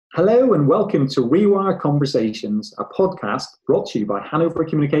Hello and welcome to Rewire Conversations, a podcast brought to you by Hanover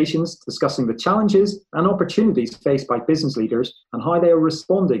Communications, discussing the challenges and opportunities faced by business leaders and how they are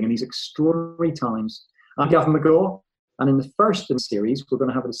responding in these extraordinary times. I'm Gavin McGaw, and in the first in the series, we're going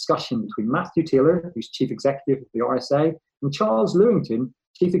to have a discussion between Matthew Taylor, who's Chief Executive of the RSA, and Charles Lewington,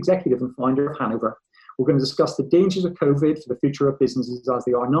 Chief Executive and Founder of Hanover. We're going to discuss the dangers of COVID for the future of businesses as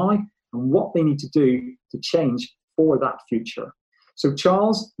they are now and what they need to do to change for that future. So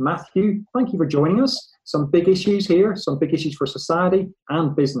Charles, Matthew, thank you for joining us. Some big issues here, some big issues for society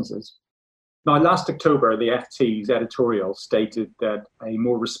and businesses. Now, last October, the FT's editorial stated that a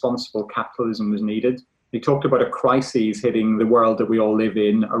more responsible capitalism was needed. They talked about a crisis hitting the world that we all live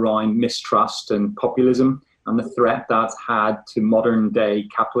in around mistrust and populism and the threat that's had to modern day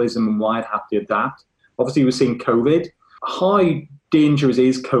capitalism and why it had to adapt. Obviously, we've seen COVID. How dangerous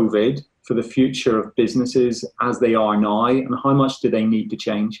is COVID for the future of businesses as they are now, and how much do they need to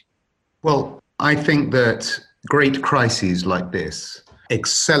change? Well, I think that great crises like this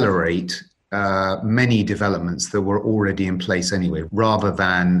accelerate many developments that were already in place anyway, rather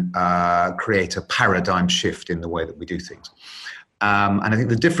than create a paradigm shift in the way that we do things. And I think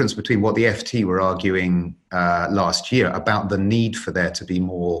the difference between what the FT were arguing last year about the need for there to be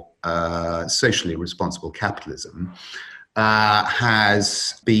more socially responsible capitalism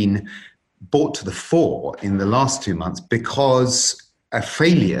has been brought to the fore in the last 2 months because a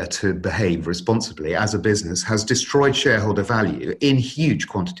failure to behave responsibly as a business has destroyed shareholder value in huge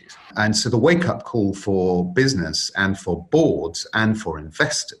quantities. And so the wake-up call for business and for boards and for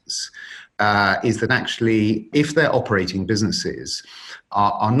investors is that actually, if they're operating businesses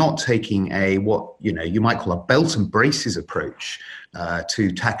are not taking a what you might call a belt and braces approach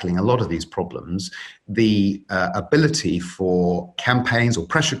to tackling a lot of these problems, the ability for campaigns or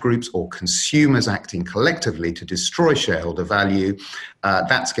pressure groups or consumers acting collectively to destroy shareholder value,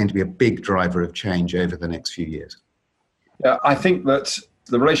 that's going to be a big driver of change over the next few years. Yeah, I think that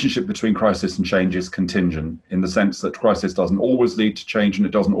the relationship between crisis and change is contingent in the sense that crisis doesn't always lead to change and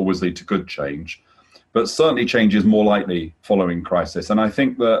it doesn't always lead to good change. But certainly change is more likely following crisis. And I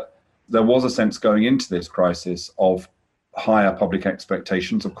think that there was a sense going into this crisis of higher public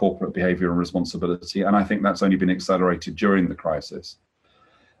expectations of corporate behavior and responsibility. And I think that's only been accelerated during the crisis.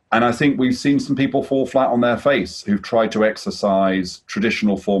 And I think we've seen some people fall flat on their face who've tried to exercise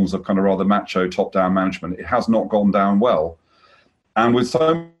traditional forms of kind of rather macho top-down management. It has not gone down well. And with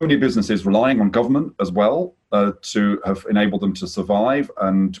so many businesses relying on government as well to have enabled them to survive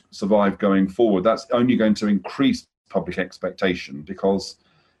and survive going forward, that's only going to increase public expectation because,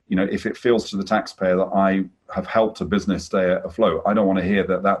 if it feels to the taxpayer that I have helped a business stay afloat, I don't want to hear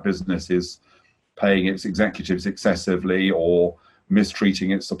that that business is paying its executives excessively or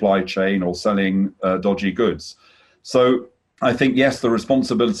mistreating its supply chain or selling dodgy goods. So I think, yes, the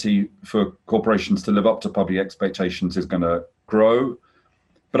responsibility for corporations to live up to public expectations is going to grow.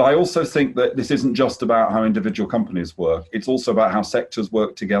 But I also think that this isn't just about how individual companies work. It's also about how sectors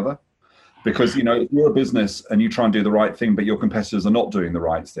work together. Because, if you're a business and you try and do the right thing, but your competitors are not doing the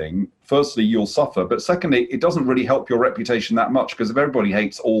right thing, firstly, you'll suffer. But secondly, it doesn't really help your reputation that much because if everybody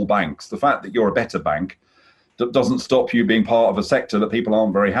hates all banks, the fact that you're a better bank doesn't stop you being part of a sector that people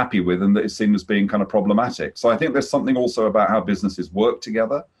aren't very happy with and that is seen as being kind of problematic. So I think there's something also about how businesses work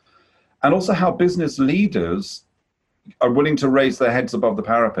together and also how business leaders are willing to raise their heads above the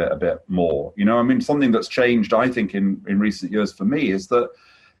parapet a bit more. Something that's changed, I think, in recent years for me is that,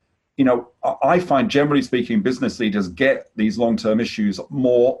 I find, generally speaking, business leaders get these long-term issues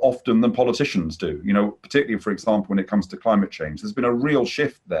more often than politicians do, particularly, for example, when it comes to climate change. There's been a real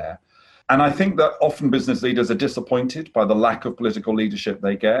shift there. And I think that often business leaders are disappointed by the lack of political leadership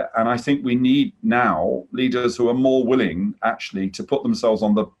they get. And I think we need now leaders who are more willing, actually, to put themselves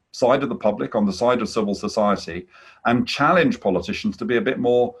on the side of the public, on the side of civil society, and challenge politicians to be a bit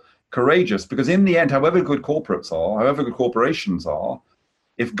more courageous. Because in the end, however good corporates are, however good corporations are,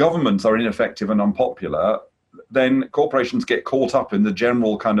 if governments are ineffective and unpopular, then corporations get caught up in the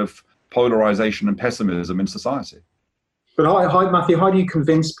general kind of polarization and pessimism in society. But Matthew, how do you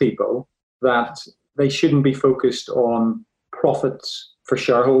convince people that they shouldn't be focused on profits for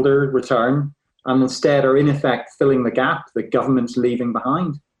shareholder return and instead are in effect filling the gap that government's leaving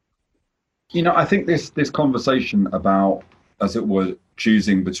behind? I think this conversation about, as it were,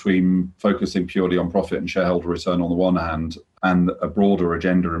 choosing between focusing purely on profit and shareholder return on the one hand and a broader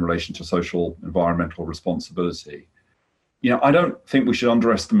agenda in relation to social environmental responsibility, I don't think we should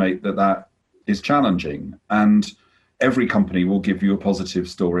underestimate that is challenging. And every company will give you a positive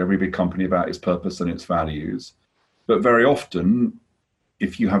story, every big company, about its purpose and its values. But very often,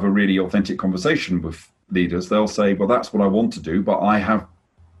 if you have a really authentic conversation with leaders, they'll say, well, that's what I want to do, but I have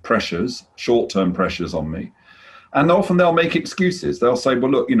pressures, short-term pressures on me. And often they'll make excuses. They'll say,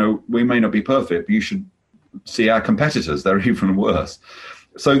 well, look, we may not be perfect, but you should see our competitors. They're even worse.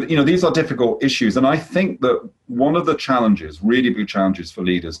 So, these are difficult issues. And I think that one of the challenges, really big challenges for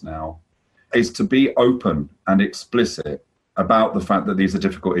leaders now, is to be open and explicit about the fact that these are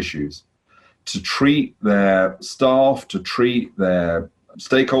difficult issues, to treat their staff, to treat their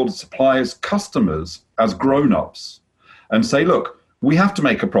stakeholders, suppliers, customers as grown-ups and say, look, we have to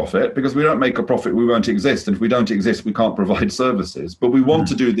make a profit, because if we don't make a profit, we won't exist. And if we don't exist, we can't provide services. But we want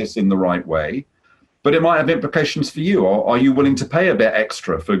to do this in the right way. But it might have implications for you. Or are you willing to pay a bit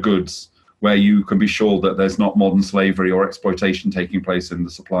extra for goods where you can be sure that there's not modern slavery or exploitation taking place in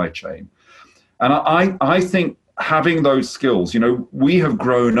the supply chain? And I think having those skills, we have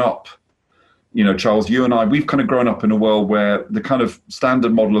grown up, Charles, you and I, we've kind of grown up in a world where the kind of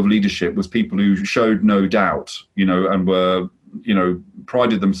standard model of leadership was people who showed no doubt, and were,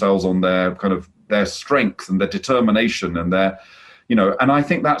 prided themselves on their strength and their determination and their, and I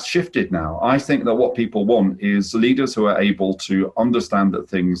think that's shifted now. I think that what people want is leaders who are able to understand that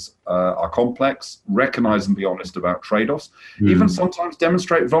things are complex, recognize and be honest about trade-offs, even sometimes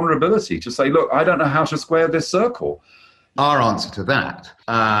demonstrate vulnerability to say, look, I don't know how to square this circle. Our answer to that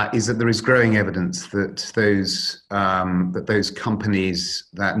is that there is growing evidence that those companies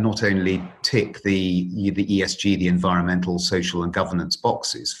that not only tick the ESG, the environmental, social and governance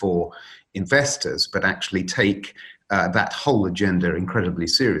boxes for investors, but actually take that whole agenda incredibly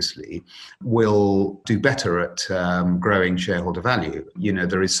seriously, will do better at growing shareholder value.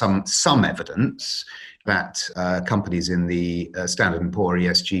 There is some evidence that companies in the Standard & Poor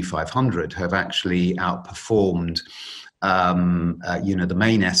ESG 500 have actually outperformed the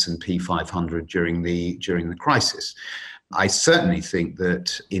main S&P 500 during the crisis. I certainly think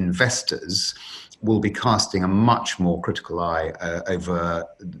that investors will be casting a much more critical eye over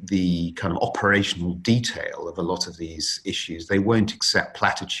the kind of operational detail of a lot of these issues. They won't accept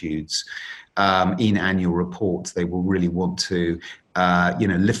platitudes in annual reports. They will really want to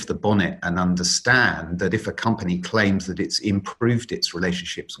lift the bonnet and understand that if a company claims that it's improved its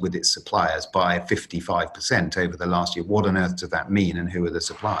relationships with its suppliers by 55% over the last year, what on earth does that mean, and who are the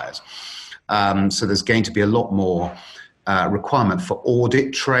suppliers? So there's going to be a lot more requirement for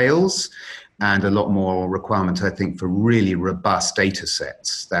audit trails, and a lot more requirement, I think, for really robust data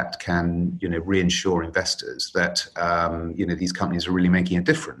sets that can, reassure investors that, these companies are really making a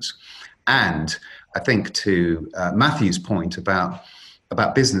difference. And I think to Matthew's point about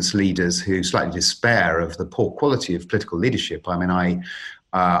business leaders who slightly despair of the poor quality of political leadership,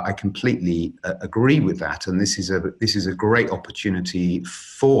 I completely agree with that. And this is a great opportunity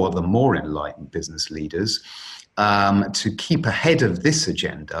for the more enlightened business leaders to keep ahead of this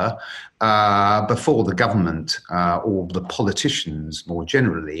agenda before the government or the politicians more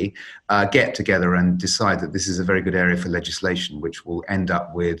generally get together and decide that this is a very good area for legislation, which will end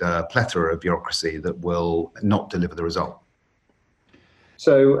up with a plethora of bureaucracy that will not deliver the result.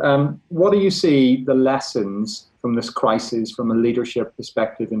 So what do you see the lessons from this crisis from a leadership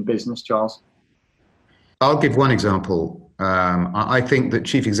perspective in business, Charles? I'll give one example. I think that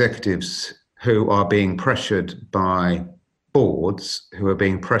chief executives who are being pressured by boards, who are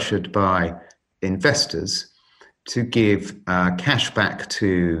being pressured by investors to give cash back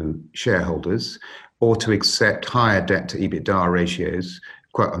to shareholders or to accept higher debt to EBITDA ratios,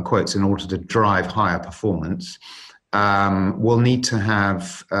 quote unquote, in order to drive higher performance, will need to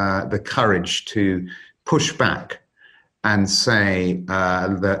have the courage to push back and say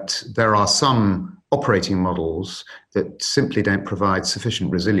that there are some operating models that simply don't provide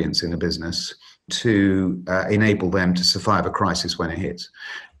sufficient resilience in a business to enable them to survive a crisis when it hits.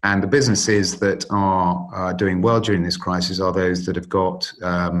 And the businesses that are doing well during this crisis are those that have got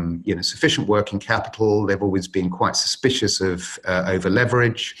sufficient working capital. They've always been quite suspicious of over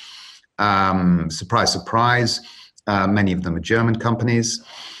leverage. Surprise, surprise. Many of them are German companies.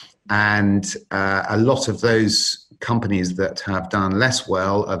 And a lot of those companies that have done less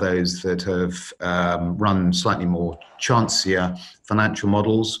well are those that have run slightly more chancier financial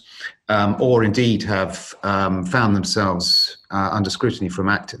models, or indeed have found themselves under scrutiny from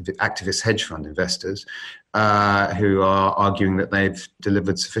activist hedge fund investors who are arguing that they've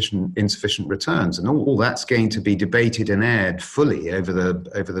delivered insufficient returns. And all that's going to be debated and aired fully over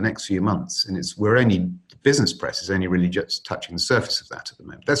the next few months. And business press is only really just touching the surface of that at the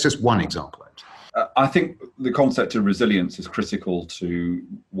moment. That's just one example. I think the concept of resilience is critical to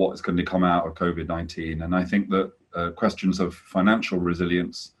what is going to come out of COVID-19. And I think that questions of financial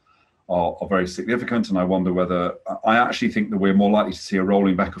resilience are very significant. And I actually think that we're more likely to see a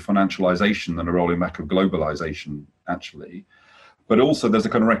rolling back of financialization than a rolling back of globalization, actually. But also there's a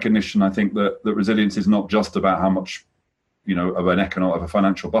kind of recognition, I think, that resilience is not just about how much, of a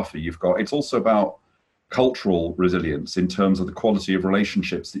financial buffer you've got. It's also about cultural resilience in terms of the quality of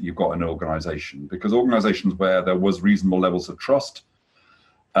relationships that you've got in an organization, because organizations where there was reasonable levels of trust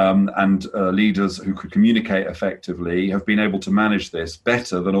and leaders who could communicate effectively have been able to manage this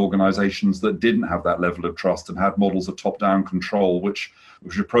better than organizations that didn't have that level of trust and had models of top-down control, which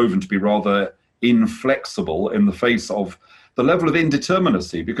are proven to be rather inflexible in the face of the level of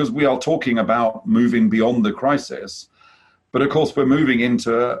indeterminacy, because we are talking about moving beyond the crisis. But of course, we're moving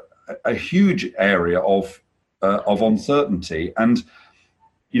into a huge area of uncertainty. And,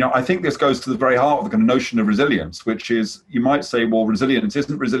 I think this goes to the very heart of the kind of notion of resilience, which is, you might say, well, resilience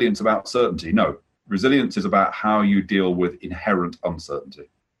isn't resilience about certainty. No, resilience is about how you deal with inherent uncertainty.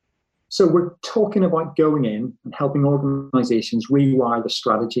 So we're talking about going in and helping organizations rewire the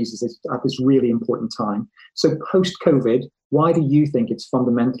strategies at this really important time. So post-COVID, why do you think it's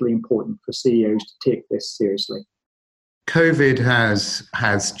fundamentally important for CEOs to take this seriously? COVID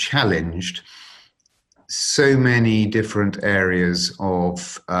has challenged so many different areas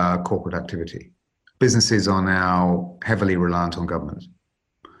of corporate activity. Businesses are now heavily reliant on government.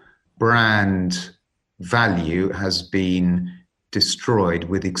 Brand value has been destroyed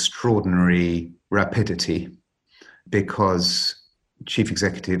with extraordinary rapidity because chief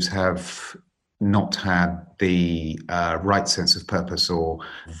executives have not had the right sense of purpose or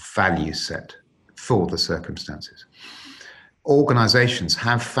value set for the circumstances. Organizations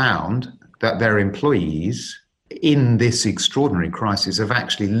have found that their employees in this extraordinary crisis have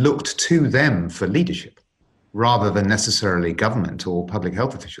actually looked to them for leadership rather than necessarily government or public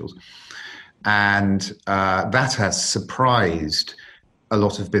health officials. And that has surprised a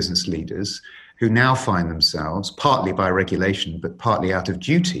lot of business leaders who now find themselves, partly by regulation, but partly out of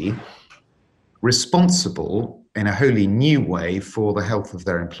duty, responsible in a wholly new way for the health of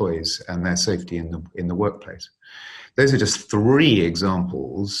their employees and their safety in the workplace. Those are just three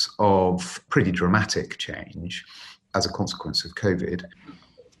examples of pretty dramatic change as a consequence of COVID.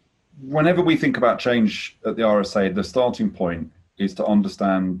 Whenever we think about change at the RSA, the starting point is to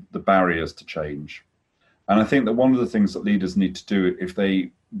understand the barriers to change. And I think that one of the things that leaders need to do if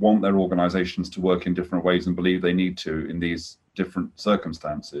they want their organizations to work in different ways and believe they need to in these different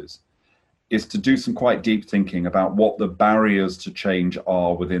circumstances is to do some quite deep thinking about what the barriers to change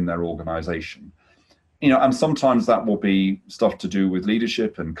are within their organization. And sometimes that will be stuff to do with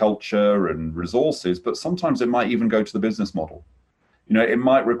leadership and culture and resources, but sometimes it might even go to the business model. It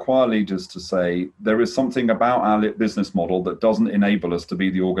might require leaders to say, there is something about our business model that doesn't enable us to be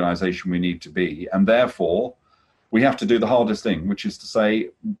the organization we need to be. And therefore, we have to do the hardest thing, which is to say,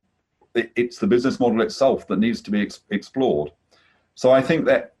 it's the business model itself that needs to be explored. So I think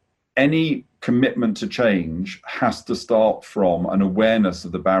that any commitment to change has to start from an awareness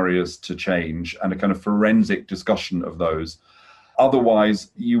of the barriers to change and a kind of forensic discussion of those.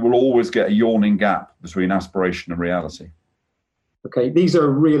 Otherwise, you will always get a yawning gap between aspiration and reality. Okay, these are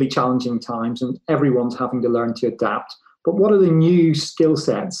really challenging times and everyone's having to learn to adapt. But what are the new skill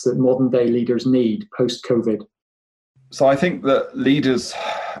sets that modern day leaders need post-COVID? So I think that leaders,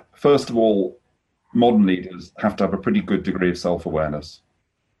 first of all, modern leaders have to have a pretty good degree of self-awareness.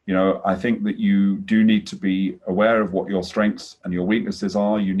 I think that you do need to be aware of what your strengths and your weaknesses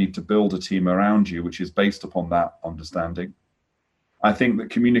are. You need to build a team around you, which is based upon that understanding. I think that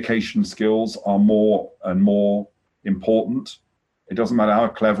communication skills are more and more important. It doesn't matter how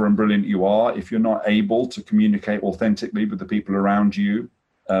clever and brilliant you are. If you're not able to communicate authentically with the people around you,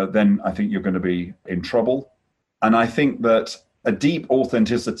 then I think you're going to be in trouble. And I think that a deep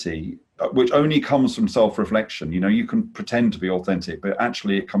authenticity, which only comes from self-reflection, you can pretend to be authentic, but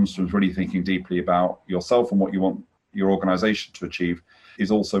actually it comes from really thinking deeply about yourself and what you want your organization to achieve,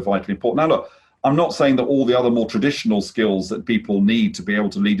 is also vitally important. Now, look, I'm not saying that all the other more traditional skills that people need to be able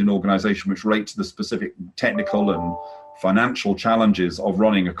to lead an organization, which relate to the specific technical and financial challenges of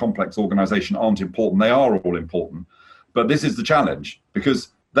running a complex organization, aren't important. They are all important. But this is the challenge, because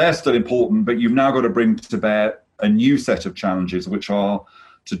they're still important, but you've now got to bring to bear a new set of challenges, which are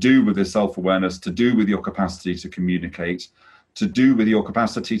to do with this self-awareness, to do with your capacity to communicate, to do with your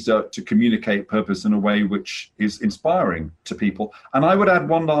capacity to communicate purpose in a way which is inspiring to people. And I would add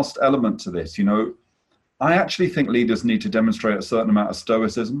one last element to this. I actually think leaders need to demonstrate a certain amount of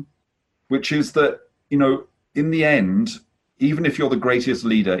stoicism, which is that, in the end, even if you're the greatest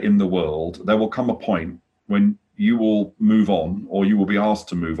leader in the world, there will come a point when you will move on, or you will be asked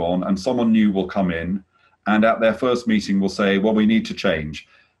to move on, and someone new will come in and at their first meeting will say, well, we need to change.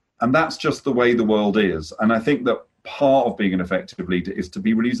 And that's just the way the world is. And I think that part of being an effective leader is to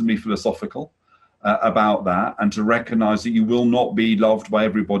be reasonably philosophical about that, and to recognize that you will not be loved by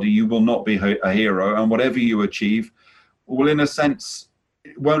everybody, you will not be a hero, and whatever you achieve will, in a sense,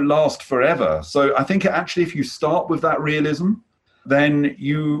 it won't last forever. So I think actually if you start with that realism, then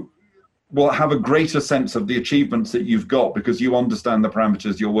you will have a greater sense of the achievements that you've got because you understand the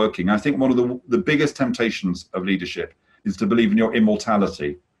parameters you're working. I think one of the biggest temptations of leadership is to believe in your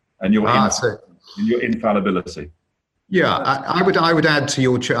immortality and your infallibility. Yeah, I would add to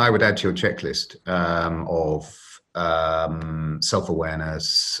your checklist of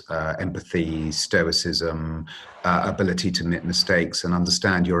self-awareness, empathy, stoicism, ability to admit mistakes and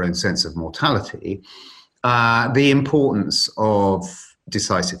understand your own sense of mortality, the importance of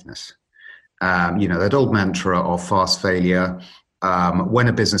decisiveness. That old mantra of fast failure. When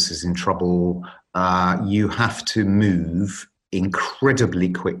a business is in trouble, you have to move incredibly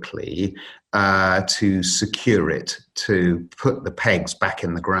quickly to secure it, to put the pegs back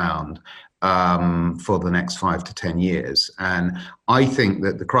in the ground for the next 5 to 10 years. And I think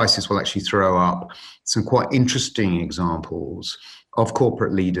that the crisis will actually throw up some quite interesting examples of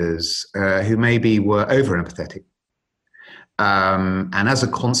corporate leaders who maybe were over-empathetic. And as a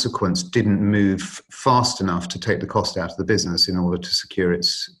consequence, didn't move fast enough to take the cost out of the business in order to secure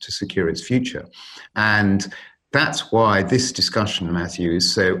its future. And that's why this discussion, Matthew,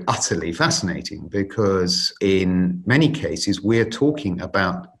 is so utterly fascinating, because in many cases, we're talking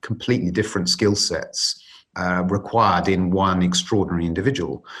about completely different skill sets required in one extraordinary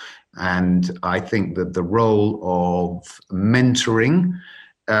individual. And I think that the role of mentoring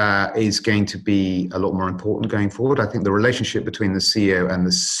is going to be a lot more important going forward. I think the relationship between the CEO and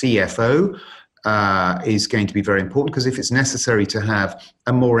the CFO is going to be very important, because if it's necessary to have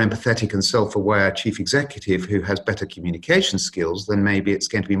a more empathetic and self-aware chief executive who has better communication skills, then maybe it's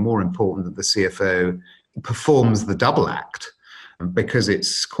going to be more important that the CFO performs the double act, because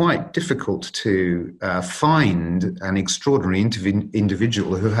it's quite difficult to find an extraordinary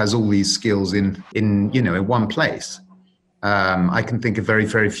individual who has all these skills in one place. I can think of very,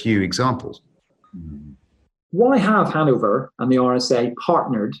 very few examples. Why have Hanover and the RSA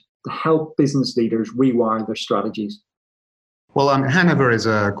partnered to help business leaders rewire their strategies? Well, Hanover is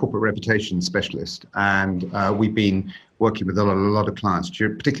a corporate reputation specialist, and we've been working with a lot of clients,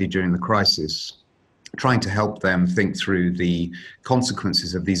 particularly during the crisis, trying to help them think through the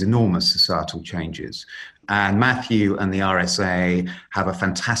consequences of these enormous societal changes. And Matthew and the RSA have a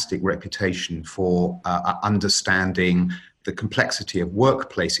fantastic reputation for understanding the complexity of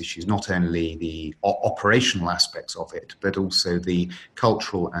workplace issues, not only the operational aspects of it, but also the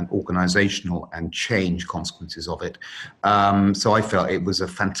cultural and organizational and change consequences of it. So I felt it was a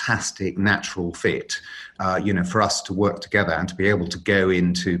fantastic natural fit, for us to work together and to be able to go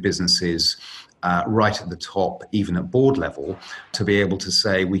into businesses right at the top, even at board level, to be able to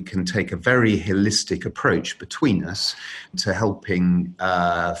say we can take a very holistic approach between us to helping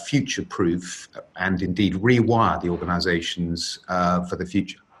future-proof and indeed rewire the organizations for the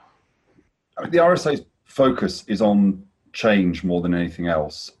future. The RSA's focus is on change more than anything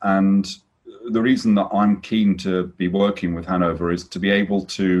else. And the reason that I'm keen to be working with Hanover is to be able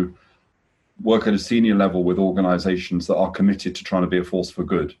to work at a senior level with organizations that are committed to trying to be a force for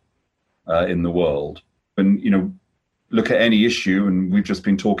good in the world. And, look at any issue, and we've just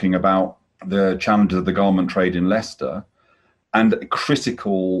been talking about the challenges of the garment trade in Leicester, and a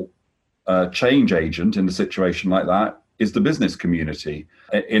critical change agent in a situation like that is the business community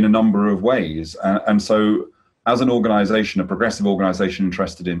in a number of ways. And so as an organization, a progressive organization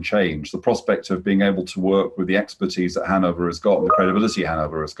interested in change, the prospect of being able to work with the expertise that Hanover has got, and the credibility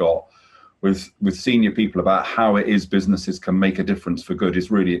Hanover has got, with senior people about how it is businesses can make a difference for good is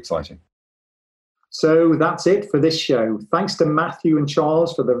really exciting. So that's it for this show. Thanks to Matthew and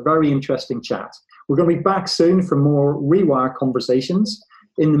Charles for the very interesting chat. We're going to be back soon for more Rewire conversations.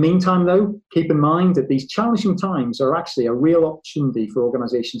 In the meantime, though, keep in mind that these challenging times are actually a real opportunity for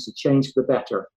organizations to change for the better.